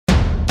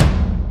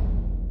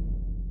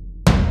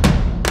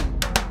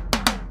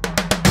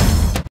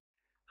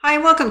Hi,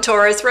 and welcome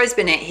Taurus. Rose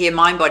Burnett here,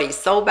 Mind, Body,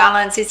 Soul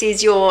Balance. This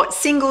is your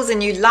Singles and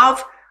New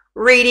Love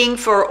reading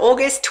for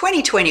August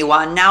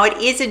 2021. Now, it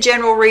is a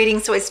general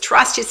reading, so it's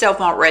trust yourself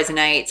what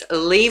resonates,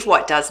 leave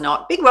what does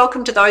not. Big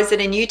welcome to those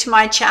that are new to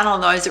my channel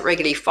and those that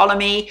regularly follow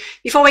me.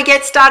 Before we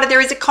get started, there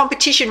is a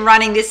competition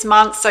running this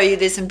month, so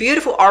there's some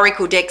beautiful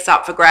Oracle decks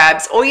up for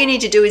grabs. All you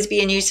need to do is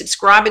be a new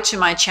subscriber to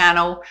my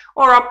channel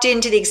or opt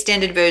into the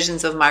extended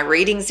versions of my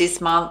readings this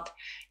month.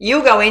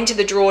 You'll go into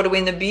the draw to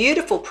win the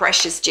beautiful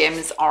Precious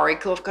Gems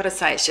Oracle. I've got to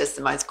say, it's just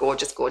the most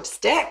gorgeous, gorgeous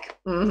deck.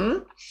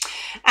 And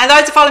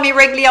those who follow me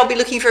regularly, I'll be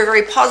looking for a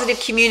very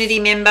positive community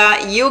member.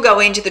 You'll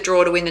go into the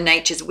draw to win the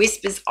Nature's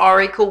Whispers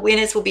Oracle.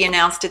 Winners will be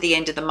announced at the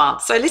end of the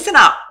month. So listen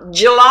up.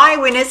 July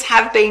winners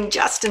have been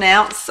just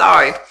announced.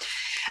 So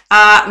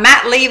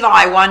Matt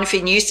Levi won for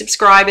new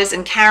subscribers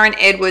and Karen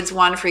Edwards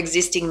won for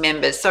existing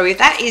members. So if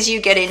that is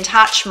you, get in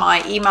touch.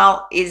 My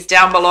email is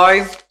down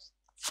below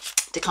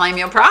to claim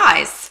your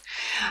prize.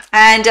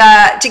 And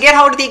to get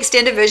hold of the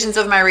extended versions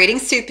of my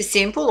readings, super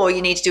simple. All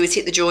you need to do is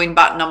hit the join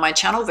button on my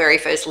channel, very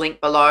first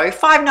link below.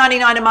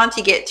 $5.99 a month.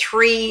 You get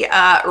 3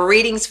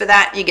 readings for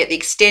that. You get the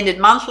extended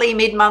monthly,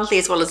 mid-monthly,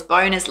 as well as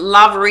bonus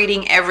love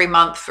reading every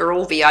month for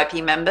all VIP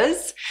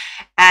members.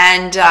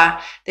 And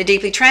they're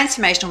deeply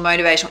transformational,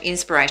 motivational,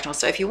 inspirational.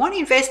 So if you want to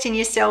invest in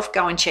yourself,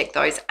 go and check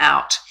those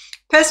out.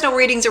 Personal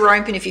readings are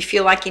open if you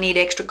feel like you need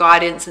extra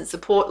guidance and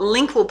support.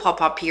 Link will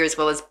pop up here as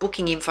well as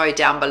booking info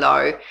down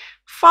below.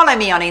 Follow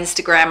me on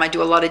Instagram. I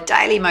do a lot of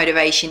daily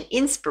motivation,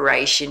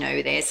 inspiration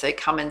over there. So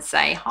come and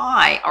say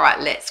hi. All right,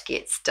 let's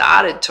get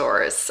started,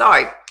 Taurus.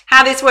 So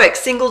how this works,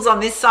 singles on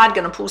this side,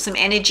 going to pull some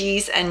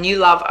energies and new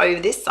love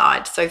over this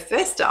side. So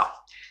first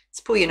up,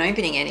 let's pull you an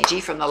opening energy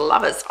from the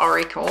Lovers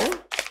Oracle.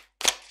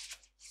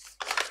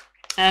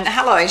 And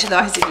hello to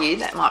those of you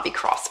that might be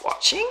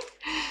cross-watching.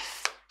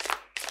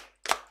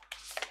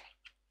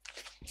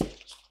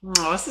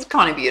 Oh, this is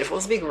kind of beautiful.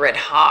 It's a big red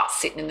heart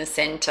sitting in the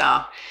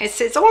center.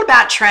 It's all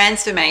about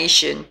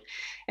transformation.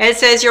 It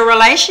says your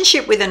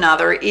relationship with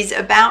another is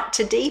about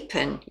to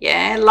deepen.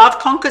 Yeah, love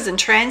conquers and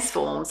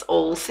transforms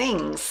all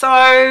things.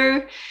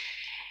 So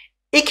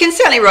it can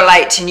certainly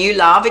relate to new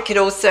love. It could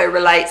also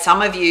relate,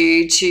 some of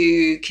you,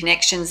 to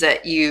connections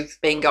that you've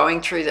been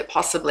going through that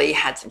possibly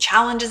had some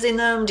challenges in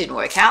them, didn't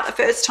work out the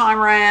first time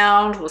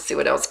around. We'll see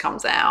what else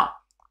comes out.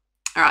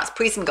 All right, let's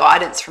put some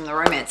guidance from the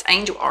Romance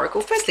Angel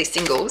Oracle. Firstly,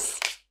 singles.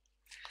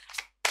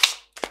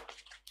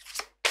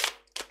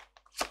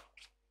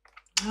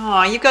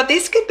 Oh, you've got,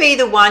 this could be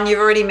the one you've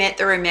already met,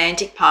 the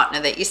romantic partner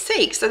that you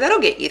seek. So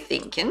that'll get you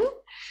thinking.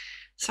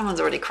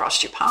 Someone's already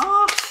crossed your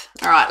path.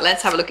 All right,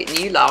 let's have a look at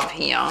new love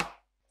here.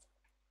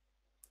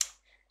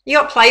 You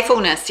got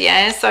playfulness,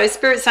 yeah? So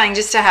Spirit's saying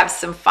just to have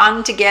some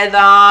fun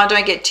together.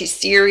 Don't get too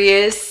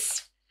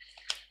serious.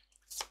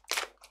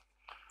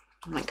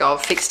 Oh my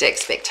God, fixed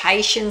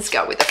expectations.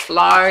 Go with the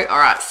flow. All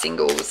right,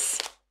 singles.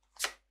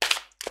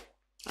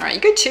 All right,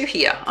 you got 2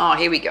 here. Oh,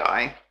 here we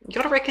go. You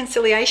got a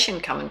reconciliation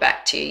coming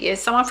back to you. Yeah,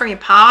 someone from your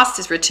past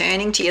is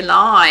returning to your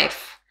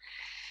life.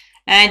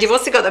 And you've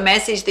also got the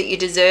message that you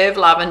deserve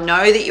love and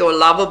know that you're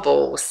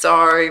lovable.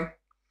 So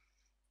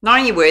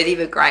knowing you're worthy of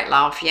a great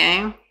love,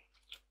 yeah?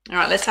 All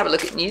right, let's have a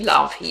look at new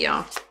love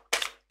here.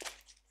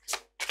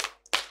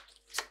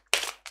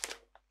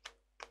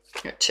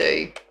 Got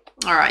 2.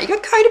 All right, you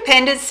got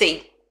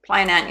codependency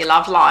playing out in your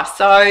love life.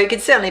 So it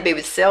could certainly be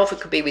with self. It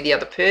could be with the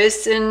other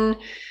person.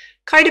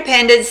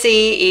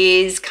 Codependency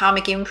is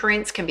karmic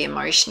imprints, can be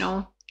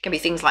emotional, can be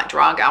things like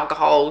drug,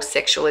 alcohol,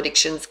 sexual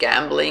addictions,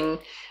 gambling,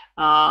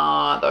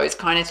 those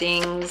kind of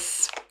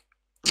things.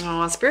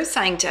 Oh, Spirit's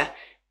saying to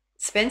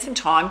spend some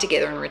time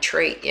together and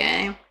retreat,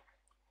 yeah?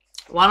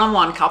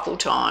 One-on-one couple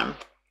time.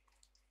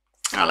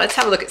 All right, let's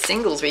have a look at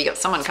singles where you got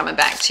someone coming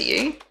back to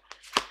you.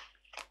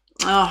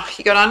 Oh,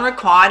 you got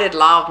unrequited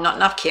love, not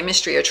enough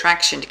chemistry or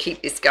attraction to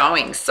keep this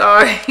going.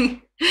 So...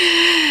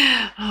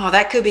 oh,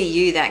 that could be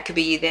you, that could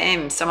be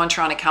them. Someone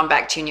trying to come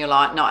back to you and you're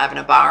like not having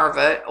a bar of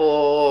it,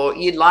 or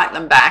you'd like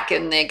them back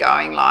and they're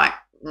going like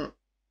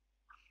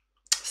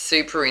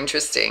super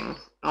interesting.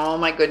 Oh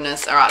my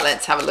goodness. All right,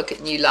 let's have a look at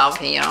new love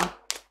here.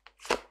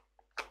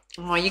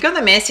 Oh, you got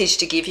the message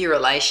to give your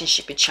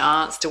relationship a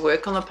chance, to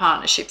work on the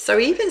partnership. So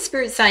even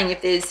Spirit's saying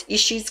if there's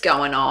issues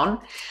going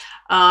on,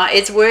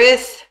 it's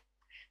worth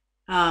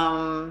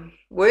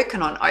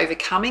working on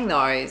overcoming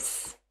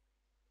those.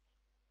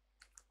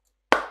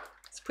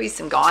 Please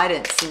some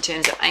guidance in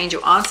terms of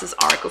Angel Answers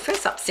Oracle.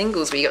 First up,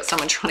 singles, where you got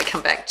someone trying to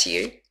come back to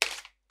you.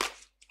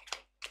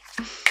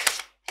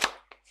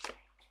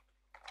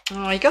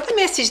 Oh, you got the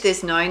message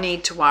there's no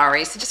need to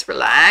worry, so just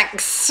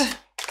relax.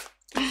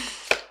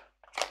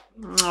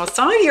 Oh,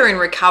 some of you are in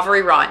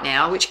recovery right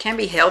now, which can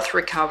be health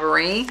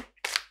recovery.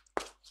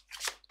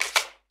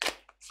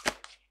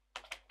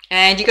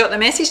 And you got the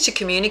message to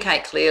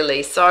communicate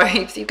clearly. So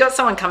if you've got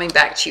someone coming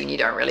back to you and you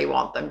don't really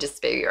want them,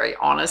 just be very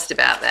honest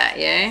about that,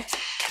 yeah?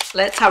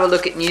 Let's have a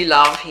look at new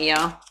love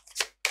here.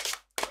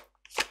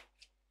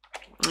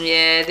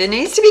 Yeah, there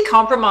needs to be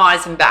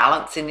compromise and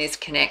balance in this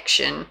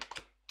connection.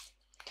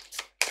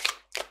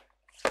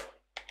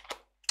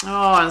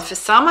 Oh, and for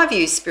some of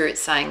you,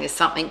 Spirit's saying there's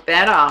something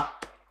better.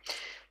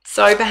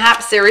 So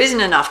perhaps there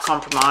isn't enough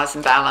compromise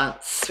and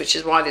balance, which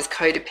is why there's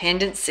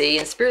codependency.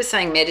 And Spirit's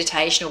saying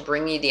meditation will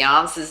bring you the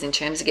answers in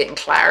terms of getting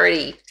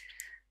clarity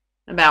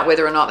about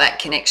whether or not that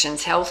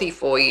connection's healthy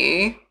for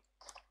you.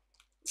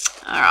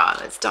 All right,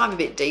 let's dive a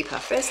bit deeper.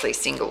 Firstly,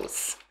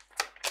 singles.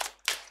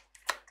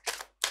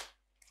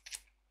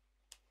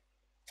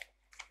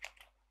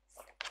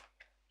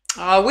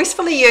 Oh,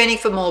 wistfully yearning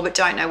for more, but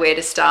don't know where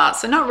to start.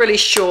 So not really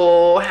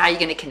sure how you're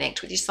going to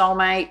connect with your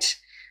soulmate,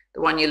 the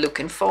one you're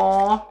looking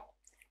for.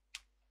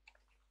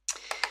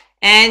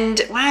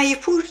 And wow,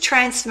 you've pulled a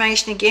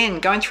transformation again,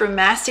 going through a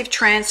massive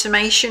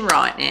transformation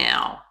right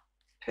now.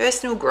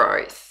 Personal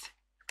growth.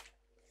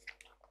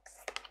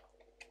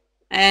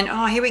 And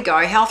oh, here we go,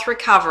 health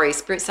recovery.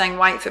 Spirit saying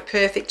wait for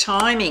perfect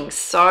timing.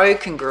 So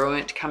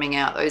congruent coming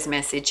out those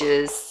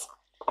messages.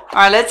 All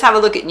right, let's have a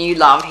look at new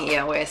love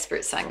here, where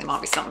Spirit's saying there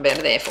might be something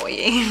better there for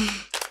you.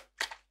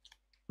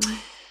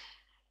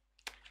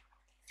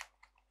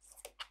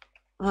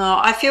 Oh,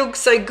 I feel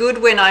so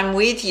good when I'm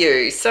with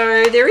you.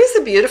 So there is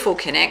a beautiful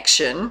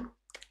connection.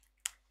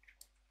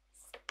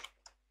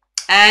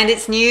 And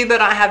it's new,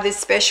 but I have this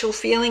special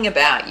feeling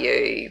about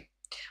you.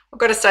 I've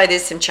got to say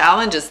there's some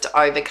challenges to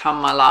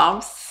overcome, my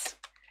loves.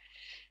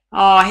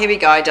 Oh, here we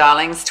go,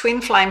 darlings.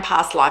 Twin flame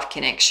past life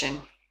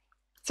connection.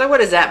 So what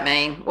does that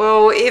mean?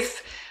 Well,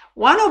 if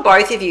one or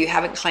both of you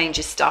haven't cleaned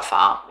your stuff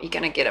up, you're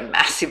going to get a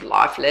massive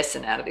life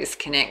lesson out of this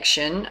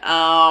connection.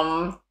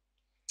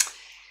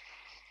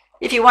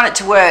 If you want it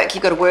to work,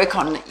 you've got to work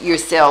on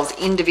yourselves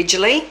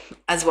individually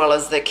as well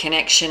as the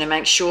connection and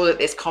make sure that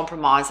there's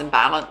compromise and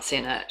balance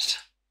in it.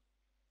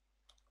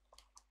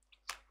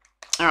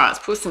 All right, let's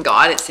put some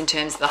guidance in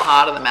terms of the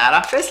heart of the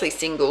matter. Firstly,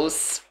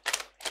 singles.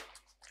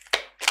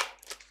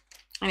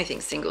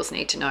 Anything singles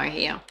need to know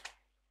here?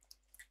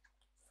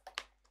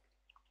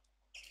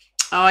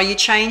 Oh, you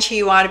change who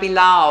you are to be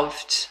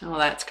loved. Oh,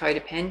 that's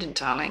codependent,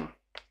 darling.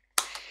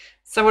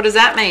 So what does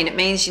that mean? It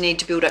means you need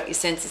to build up your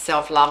sense of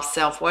self-love,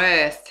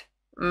 self-worth.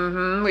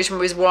 Which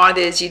is why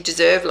there's you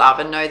deserve love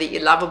and know that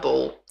you're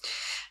lovable.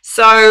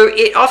 So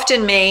it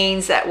often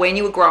means that when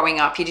you were growing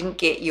up, you didn't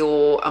get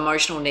your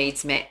emotional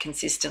needs met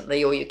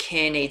consistently or your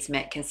care needs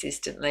met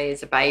consistently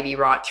as a baby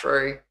right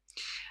through.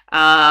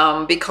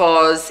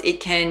 Because it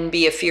can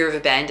be a fear of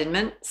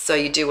abandonment. So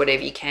you do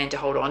whatever you can to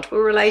hold on to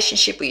a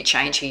relationship, or you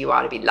change who you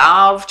are to be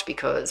loved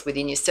because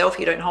within yourself,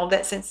 you don't hold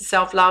that sense of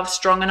self-love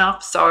strong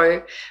enough.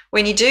 So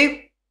when you do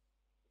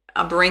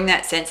bring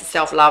that sense of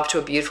self-love to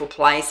a beautiful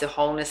place of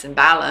wholeness and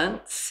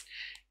balance,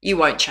 you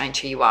won't change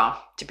who you are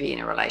to be in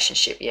a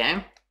relationship,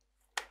 yeah?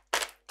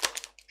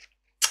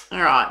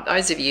 All right,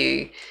 those of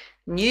you,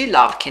 new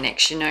love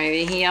connection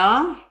over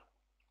here.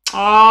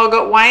 Oh,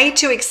 got way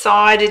too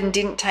excited and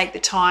didn't take the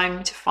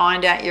time to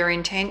find out your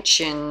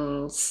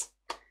intentions.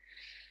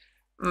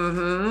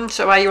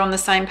 So are you on the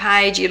same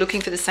page? You're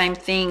looking for the same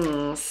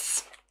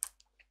things.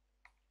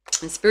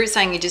 And Spirit's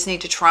saying you just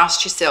need to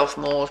trust yourself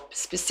more,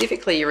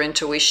 specifically your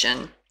intuition.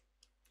 I'm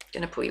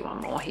going to pull you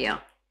one more here.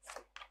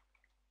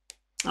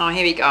 Oh,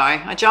 here we go.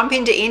 I jump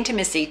into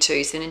intimacy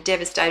too, so I'm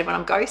devastated when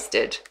I'm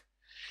ghosted.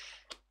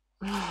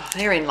 Oh,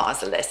 therein lies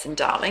the lesson,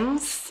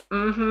 darlings.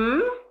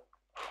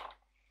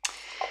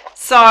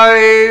 So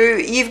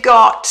you've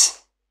got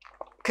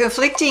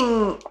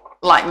conflicting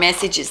like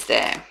messages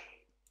there.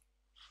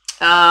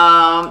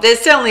 There's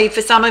certainly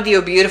for some of you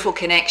a beautiful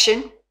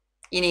connection.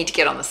 You need to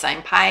get on the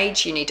same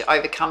page. You need to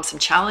overcome some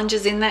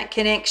challenges in that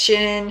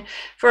connection.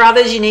 For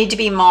others, you need to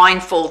be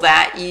mindful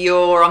that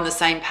you're on the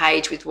same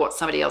page with what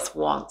somebody else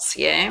wants,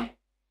 yeah?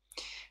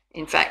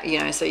 In fact, you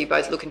know, so you're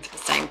both looking for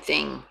the same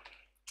thing.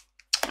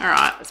 All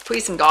right, let's put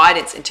you some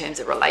guidance in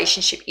terms of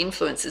relationship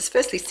influences.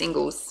 Firstly,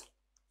 singles.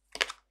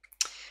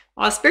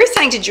 Well, Spirit's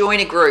saying to join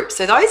a group.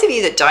 So those of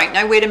you that don't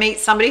know where to meet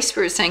somebody,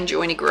 Spirit's saying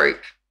join a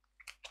group.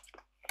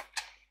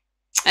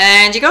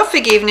 And you got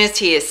forgiveness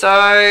here. So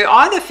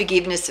either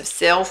forgiveness of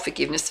self,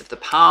 forgiveness of the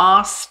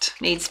past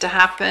needs to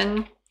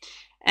happen.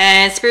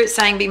 And Spirit's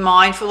saying be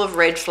mindful of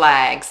red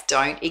flags.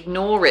 Don't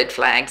ignore red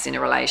flags in a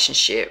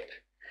relationship.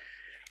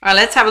 All right,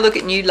 let's have a look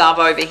at new love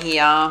over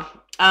here.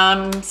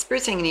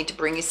 Spirit's saying you need to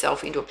bring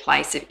yourself into a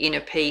place of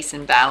inner peace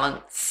and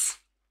balance.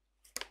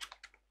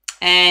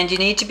 And you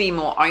need to be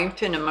more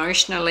open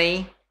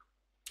emotionally,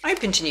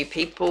 open to new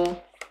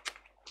people.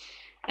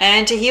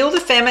 And to heal the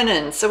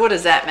feminine. So what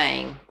does that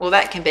mean? Well,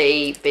 that can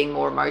be being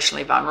more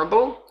emotionally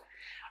vulnerable.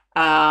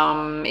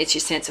 It's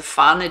your sense of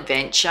fun,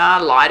 adventure,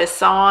 lighter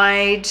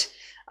side.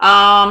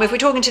 If we're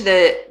talking to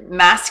the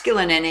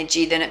masculine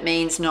energy, then it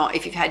means not,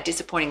 if you've had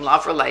disappointing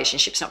love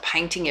relationships, not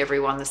painting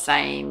everyone the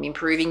same,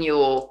 improving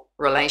your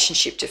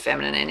relationship to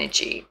feminine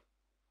energy.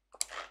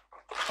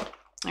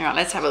 All right,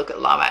 let's have a look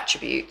at love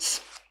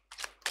attributes,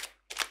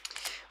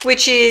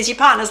 which is your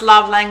partner's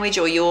love language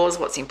or yours,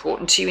 what's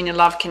important to you in your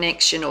love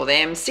connection or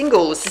them.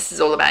 Singles, this is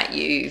all about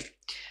you.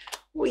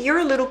 Well, you're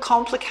a little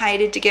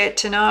complicated to get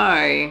to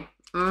know.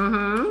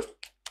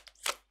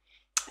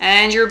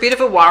 And you're a bit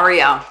of a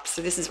worrier.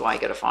 So this is why you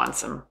got to find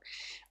some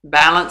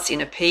balance,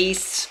 inner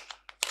peace.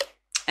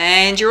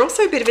 And you're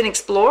also a bit of an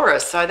explorer,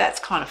 so that's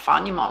kind of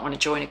fun. You might want to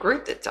join a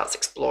group that does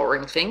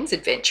exploring things,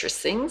 adventurous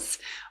things.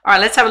 All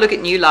right, let's have a look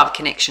at new love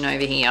connection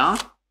over here.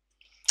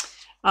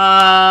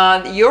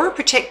 You're a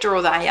protector,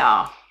 or they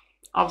are,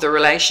 of the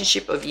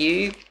relationship of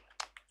you.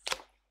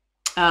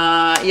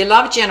 You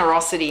love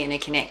generosity in a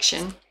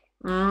connection.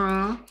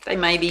 They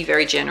may be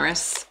very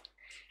generous.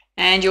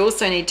 And you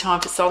also need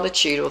time for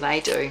solitude, or they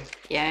do.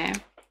 Yeah.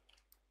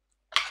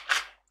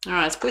 All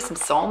right, let's put some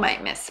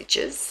soulmate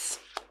messages.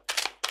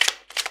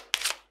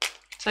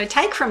 So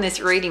take from this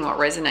reading what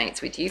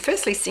resonates with you.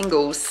 Firstly,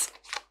 singles.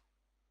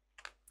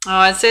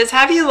 Oh, it says,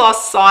 have you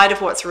lost sight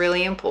of what's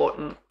really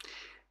important?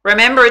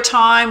 Remember a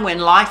time when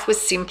life was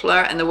simpler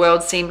and the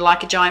world seemed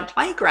like a giant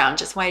playground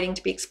just waiting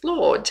to be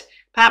explored.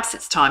 Perhaps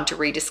it's time to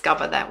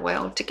rediscover that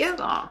world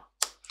together.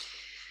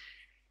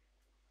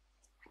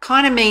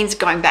 Kind of means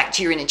going back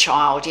to your inner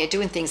child. Yeah,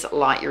 doing things that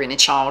light your inner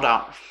child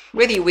up,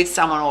 whether you're with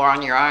someone or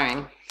on your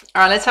own.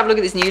 All right, let's have a look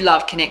at this new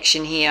love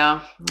connection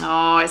here.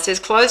 Oh, it says,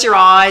 close your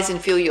eyes and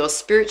feel your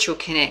spiritual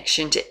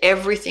connection to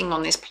everything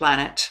on this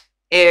planet.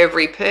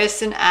 Every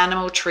person,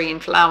 animal, tree,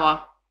 and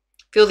flower.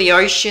 Feel the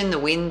ocean, the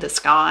wind, the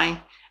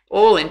sky,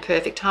 all in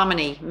perfect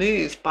harmony,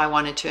 moved by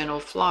one eternal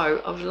flow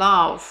of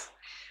love.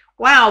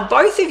 Wow,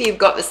 both of you have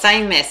got the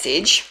same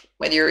message,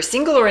 whether you're a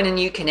single or in a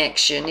new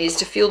connection, is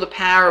to feel the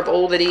power of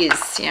all that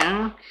is,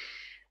 yeah?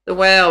 The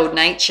world,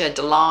 nature,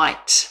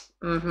 delight.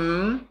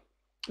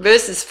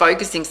 Versus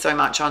focusing so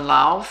much on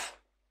love.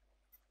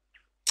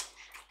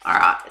 All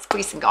right, let's put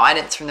you some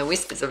guidance from the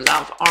Whispers of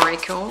Love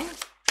Oracle.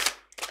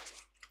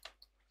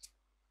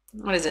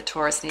 What is it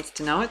Taurus needs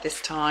to know at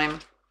this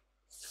time?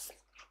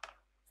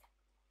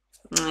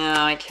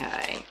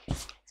 Okay.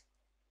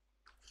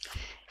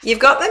 You've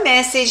got the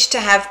message to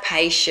have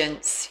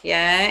patience,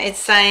 yeah? It's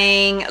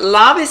saying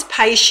love is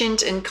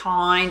patient and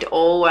kind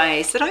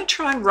always. So don't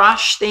try and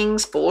rush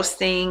things, force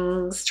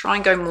things. Try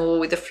and go more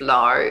with the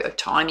flow of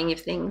timing of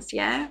things,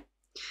 yeah?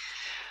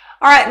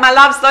 All right, my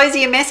loves, those are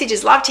your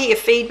messages. Love to hear your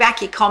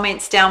feedback, your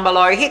comments down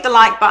below. Hit the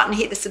like button,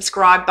 hit the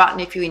subscribe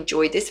button if you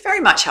enjoyed this. Very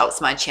much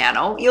helps my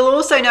channel. You'll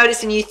also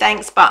notice a new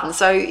thanks button.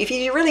 So if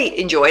you really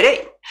enjoyed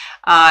it,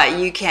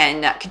 you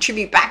can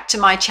contribute back to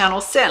my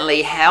channel.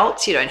 Certainly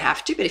helps. You don't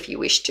have to, but if you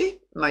wish to,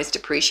 most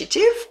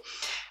appreciative.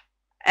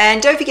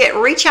 And don't forget,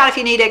 reach out if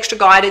you need extra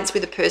guidance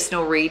with a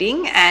personal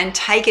reading, and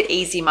take it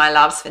easy, my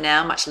loves, for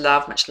now. Much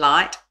love, much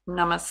light.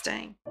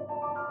 Namaste.